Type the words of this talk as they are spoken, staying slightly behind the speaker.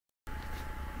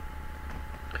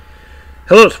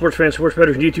Hello, sports fans, sports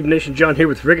bettors, and YouTube Nation. John here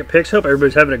with Ricket Picks. Hope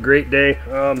everybody's having a great day.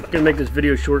 Gonna make this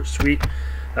video short, sweet.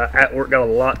 At work, got a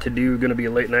lot to do. Gonna be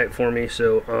a late night for me.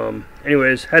 So,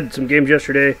 anyways, had some games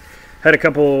yesterday. Had a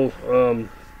couple.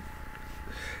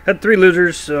 Had 3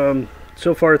 losers.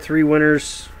 So far, 3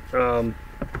 winners. Got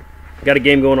a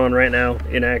game going on right now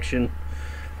in action.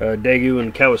 Daegu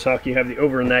and Kawasaki have the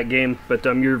over in that game. But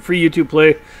your free YouTube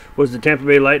play was the Tampa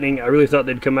Bay Lightning. I really thought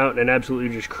they'd come out and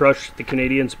absolutely just crush the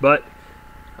Canadians, but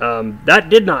that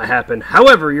did not happen.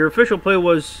 However, your official play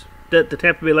was that the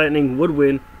Tampa Bay Lightning would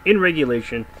win in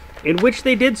regulation, in which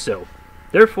they did so.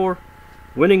 Therefore,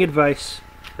 winning advice,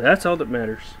 that's all that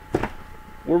matters.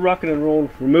 We're rocking and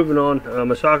rolling. We're moving on.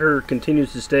 My soccer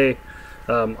continues to stay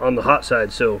on the hot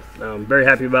side, so I'm very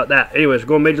happy about that. Anyways, we're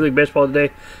going Major League Baseball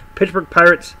today. Pittsburgh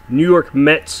Pirates, New York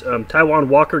Mets. Taijuan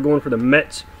Walker going for the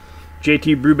Mets.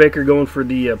 JT Brubaker going for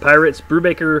the Pirates.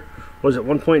 Brubaker was at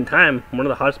one point in time one of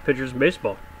the hottest pitchers in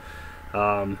baseball.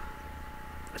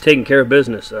 Taking care of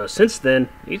business. Since then,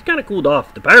 he's kind of cooled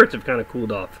off. The Pirates have kind of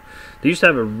cooled off. They used to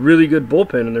have a really good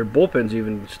bullpen, and their bullpen's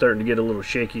even starting to get a little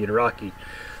shaky and rocky.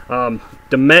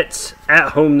 The Mets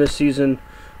at home this season,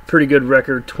 pretty good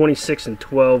record,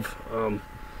 26-12.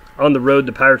 On the road,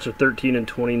 the Pirates are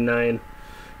 13-29.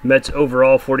 Mets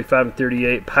overall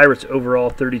 45-38. Pirates overall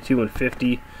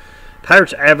 32-50.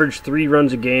 Pirates average 3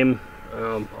 runs a game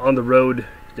on the road.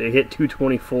 They hit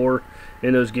 224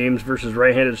 in those games versus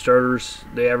right-handed starters.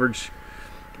 They average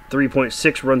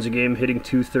 3.6 runs a game, hitting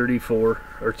 234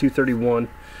 or 231.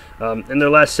 In their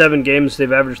last 7 games,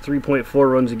 they've averaged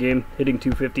 3.4 runs a game, hitting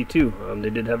 252. They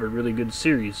did have a really good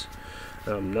series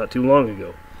not too long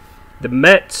ago. The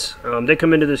Mets, they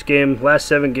come into this game, last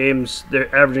 7 games,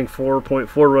 they're averaging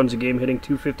 4.4 runs a game, hitting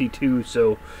 252,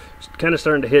 so it's kind of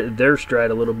starting to hit their stride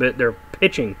a little bit. They're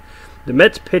pitching. The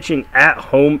Mets pitching at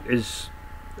home is,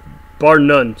 bar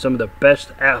none, some of the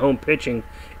best at-home pitching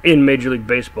in Major League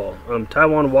Baseball.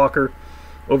 Taijuan Walker,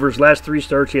 over his last 3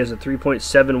 starts, he has a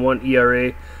 3.71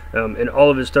 ERA. In all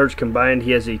of his starts combined,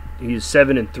 he's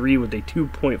 7-3 with a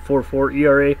 2.44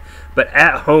 ERA. But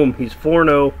at home, he's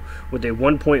 4-0 with a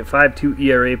 1.52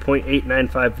 ERA,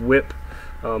 .895 WHIP.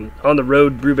 On the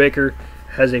road, Brubaker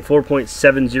has a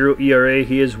 4.70 ERA.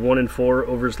 He is 1-4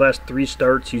 over his last 3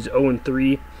 starts. He's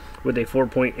 0-3 with a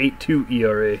 4.82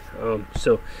 ERA.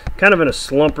 So kind of in a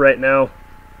slump right now,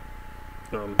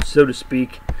 so to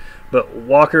speak. But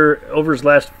Walker, over his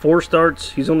last 4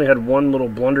 starts, he's only had 1 little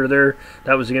blunder there.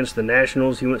 That was against the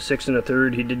Nationals. He went 6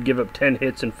 1/3. He did give up 10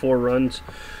 hits and 4 runs.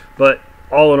 But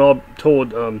all in all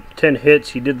told, 10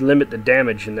 hits. He did limit the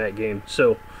damage in that game.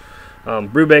 So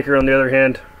Brubaker, on the other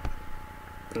hand,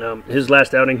 his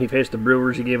last outing, he faced the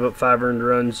Brewers. He gave up 5 earned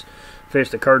runs.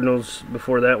 Faced the Cardinals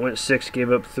before that, went 6,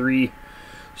 gave up 3.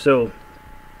 So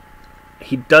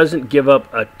he doesn't give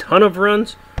up a ton of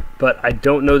runs, but I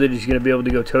don't know that he's going to be able to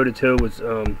go toe-to-toe with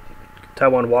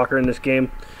Taijuan Walker in this game.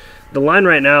 The line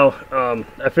right now,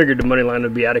 I figured the money line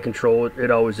would be out of control. It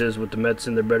always is with the Mets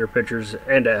and their better pitchers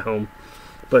and at home.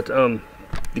 But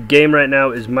the game right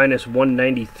now is minus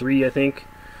 193, I think.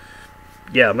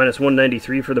 Yeah, minus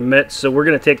 193 for the Mets. So we're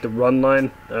going to take the run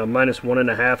line, minus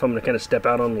 1.5. I'm going to kind of step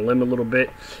out on the limb a little bit.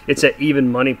 It's at even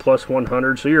money, plus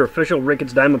 100. So your official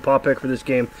Ricketts Diamond Paw pick for this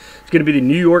game is going to be the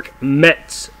New York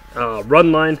Mets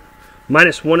run line,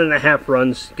 minus 1.5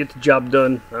 runs. Get the job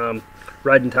done.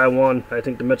 Riding Taijuan. I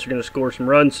think the Mets are going to score some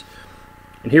runs.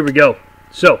 And here we go.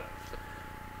 So,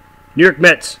 New York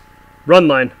Mets run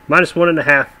line, minus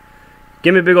 1.5.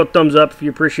 Give me a big old thumbs up if you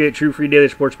appreciate true free daily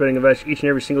sports betting advice each and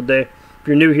every single day. If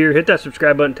you're new here, hit that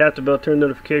subscribe button, tap the bell, turn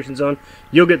notifications on.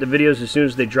 You'll get the videos as soon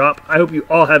as they drop. I hope you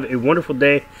all have a wonderful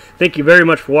day. Thank you very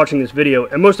much for watching this video.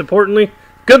 And most importantly,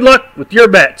 good luck with your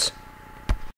bets.